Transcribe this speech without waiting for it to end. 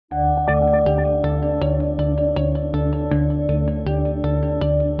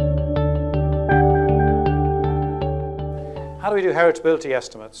we do heritability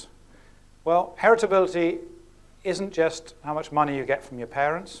estimates? Well, heritability isn't just how much money you get from your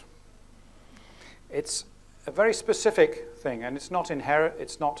parents. It's a very specific thing, and it's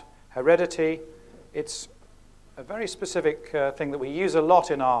not heredity. It's a very specific thing that we use a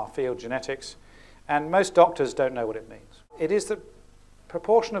lot in our field, genetics, and most doctors don't know what it means. It is the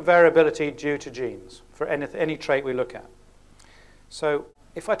proportion of variability due to genes for any trait we look at. So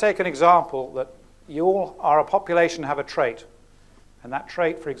if I take an example that you all are a population, have a trait, and that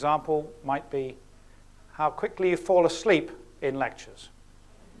trait, for example, might be how quickly you fall asleep in lectures.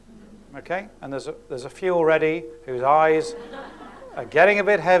 Okay? And there's a few already whose eyes are getting a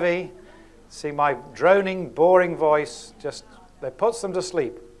bit heavy. See my droning, boring voice, that puts them to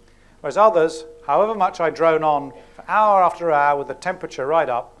sleep. Whereas others, however much I drone on for hour after hour with the temperature right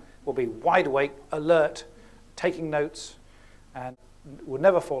up, will be wide awake, alert, taking notes, and will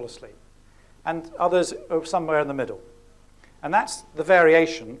never fall asleep. And others are somewhere in the middle. And that's the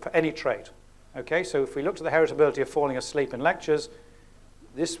variation for any trait. Okay, so if we looked at the heritability of falling asleep in lectures,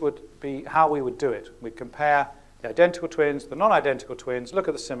 this would be how we would do it. We'd compare the identical twins, the non-identical twins, look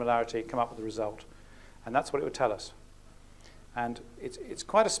at the similarity, come up with the result. And that's what it would tell us. And it's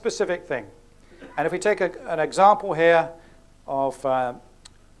quite a specific thing. And if we take an example here of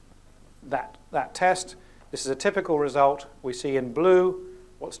that test, this is a typical result. We see in blue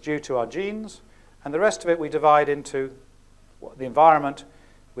what's due to our genes, and the rest of it we divide into the environment,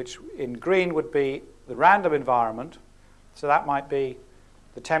 which in green would be the random environment. So that might be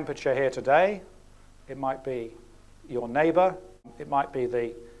the temperature here today. It might be your neighbor. It might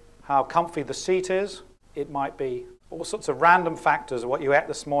be how comfy the seat is. It might be all sorts of random factors of what you ate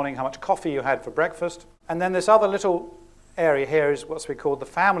this morning, how much coffee you had for breakfast. And then this other little area here is what's we call the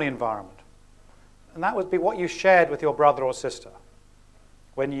family environment. And that would be what you shared with your brother or sister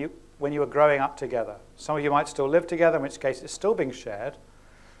when you were growing up together. Some of you might still live together, in which case it's still being shared.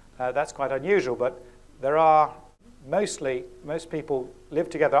 That's quite unusual, but most people live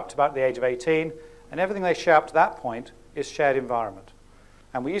together up to about the age of 18, and everything they share up to that point is shared environment.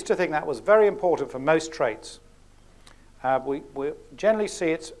 And we used to think that was very important for most traits. We generally see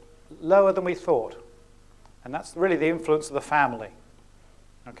it's lower than we thought, and that's really the influence of the family.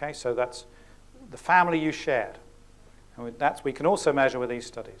 Okay, so that's the family you shared, and we can also measure with these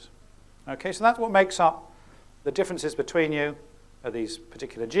studies. Okay, so that's what makes up the differences between you, are these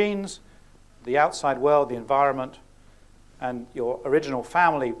particular genes, the outside world, the environment, and your original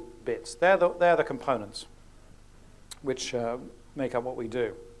family bits. They're the components which make up what we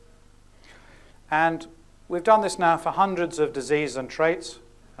do. And we've done this now for hundreds of diseases and traits.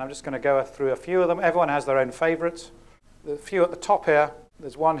 I'm just going to go through a few of them. Everyone has their own favorites. The few at the top here,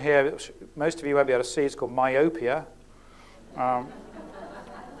 there's one here which most of you won't be able to see. It's called myopia.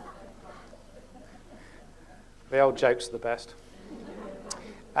 The old jokes are the best.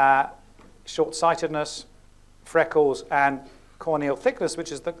 Short-sightedness, freckles, and corneal thickness,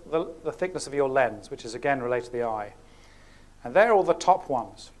 which is the thickness of your lens, which is again related to the eye. And they're all the top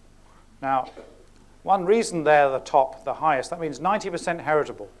ones. Now, one reason they're the top, the highest, that means 90%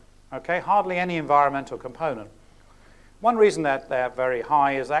 heritable. Okay, hardly any environmental component. One reason that they're very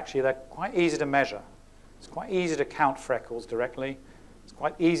high is actually they're quite easy to measure. It's quite easy to count freckles directly. It's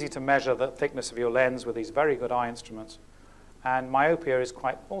quite easy to measure the thickness of your lens with these very good eye instruments. And myopia is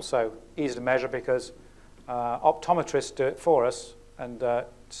quite also easy to measure because optometrists do it for us, and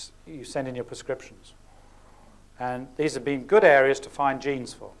you send in your prescriptions. And these have been good areas to find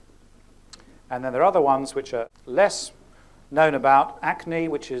genes for. And then there are other ones which are less known about. Acne,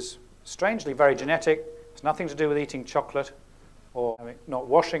 which is strangely very genetic. It's nothing to do with eating chocolate or not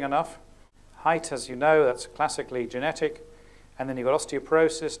washing enough. Height, as you know, that's classically genetic. And then you've got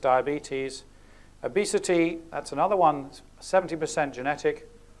osteoporosis, diabetes. Obesity, that's another one, 70% genetic.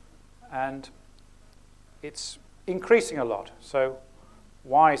 And it's increasing a lot. So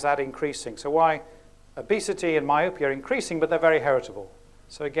why is that increasing? So why obesity and myopia are increasing, but they're very heritable.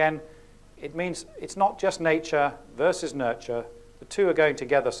 So again, it means it's not just nature versus nurture. The two are going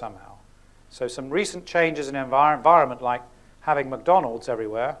together somehow. So some recent changes in environment, like having McDonald's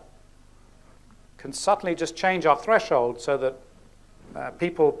everywhere, can suddenly just change our threshold so that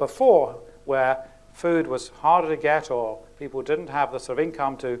people before, where food was harder to get or people didn't have the sort of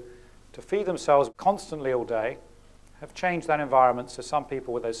income to feed themselves constantly all day, have changed that environment so some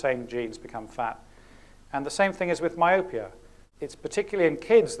people with those same genes become fat. And the same thing is with myopia. It's particularly in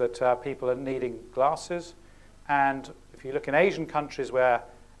kids that people are needing glasses. And if you look in Asian countries where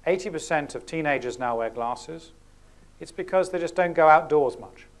 80% of teenagers now wear glasses, it's because they just don't go outdoors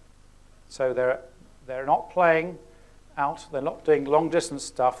much. So they're not playing out, they're not doing long distance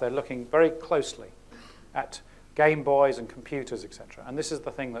stuff, they're looking very closely at Game Boys and computers, etc. And this is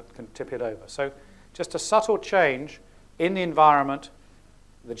the thing that can tip it over. So just a subtle change in the environment.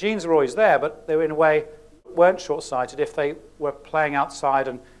 The genes are always there, but they, in a way, weren't short-sighted if they were playing outside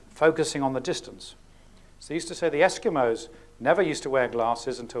and focusing on the distance. So they used to say the Eskimos never used to wear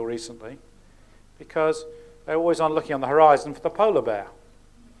glasses until recently because they're always on looking on the horizon for the polar bear.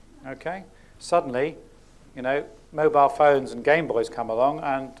 Okay? Suddenly, you know, mobile phones and Game Boys come along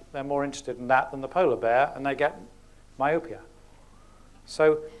and they're more interested in that than the polar bear, and they get myopia.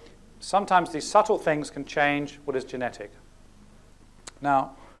 So sometimes these subtle things can change what is genetic.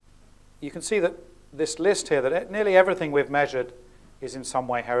 Now, you can see that this list here, that nearly everything we've measured is in some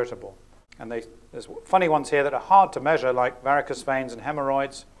way heritable. And there's funny ones here that are hard to measure, like varicose veins and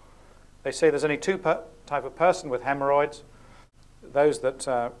hemorrhoids. They say there's only two type of person with hemorrhoids, those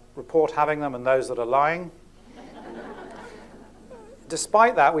that report having them and those that are lying.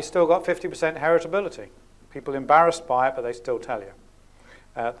 Despite that, we still got 50% heritability. People embarrassed by it, but they still tell you.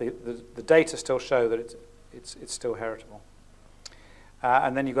 The data still show that it's still heritable.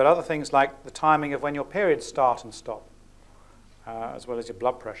 And then you've got other things like the timing of when your periods start and stop, as well as your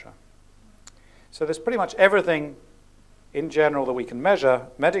blood pressure. So there's pretty much everything in general that we can measure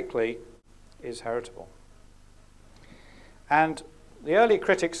medically is heritable. And the early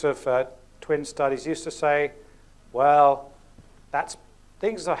critics of twin studies used to say, well,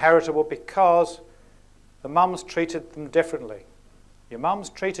 things are heritable because the mums treated them differently. Your mums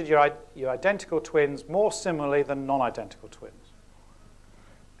treated your identical twins more similarly than non-identical twins.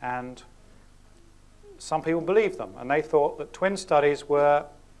 And some people believed them, and they thought that twin studies were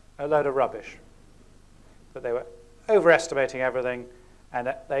a load of rubbish, that they were overestimating everything, and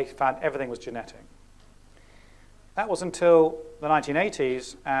that they found everything was genetic. That was until the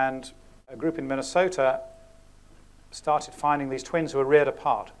 1980s, and a group in Minnesota started finding these twins who were reared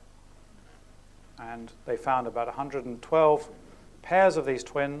apart. And they found about 112 pairs of these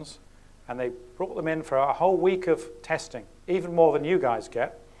twins, and they brought them in for a whole week of testing, even more than you guys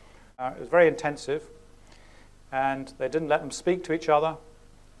get. It was very intensive, and they didn't let them speak to each other,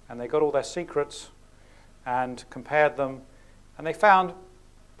 and they got all their secrets and compared them, and they found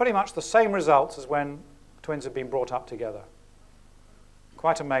pretty much the same results as when twins had been brought up together.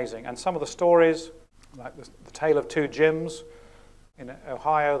 Quite amazing. And some of the stories, like the tale of two Jims in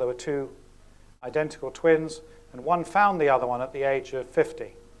Ohio, there were two identical twins, and one found the other one at the age of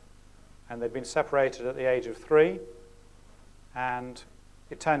 50, and they'd been separated at the age of 3, and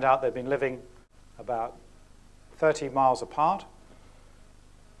it turned out they'd been living about 30 miles apart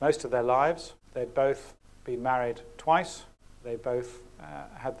most of their lives. They'd both been married twice. They both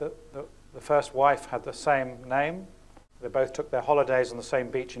had the first wife had the same name. They both took their holidays on the same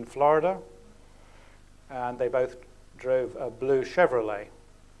beach in Florida, and they both drove a blue Chevrolet.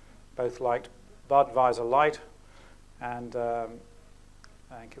 Both liked Budweiser Light and I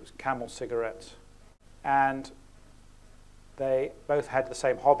think it was Camel cigarettes. And they both had the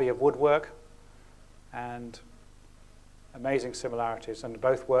same hobby of woodwork and amazing similarities, and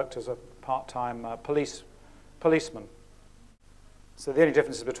both worked as a part-time policeman. So the only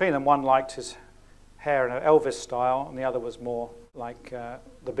differences between them, one liked his hair in an Elvis style, and the other was more like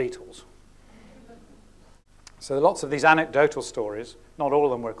the Beatles. So lots of these anecdotal stories, not all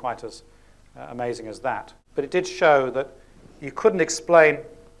of them were quite as amazing as that, but it did show that you couldn't explain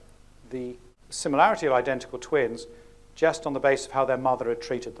the similarity of identical twins just on the basis of how their mother had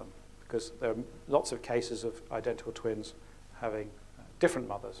treated them, because there are lots of cases of identical twins having different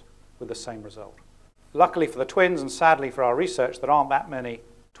mothers with the same result. Luckily for the twins, and sadly for our research, there aren't that many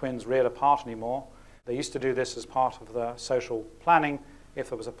twins reared apart anymore. They used to do this as part of the social planning. If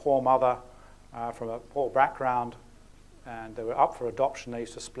there was a poor mother from a poor background and they were up for adoption, they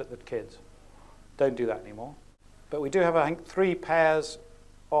used to split the kids. Don't do that anymore. But we do have, I think, 3 pairs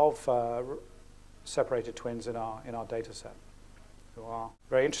of separated twins in our data set, who are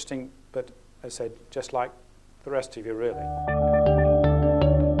very interesting, but as I said, just like the rest of you, really.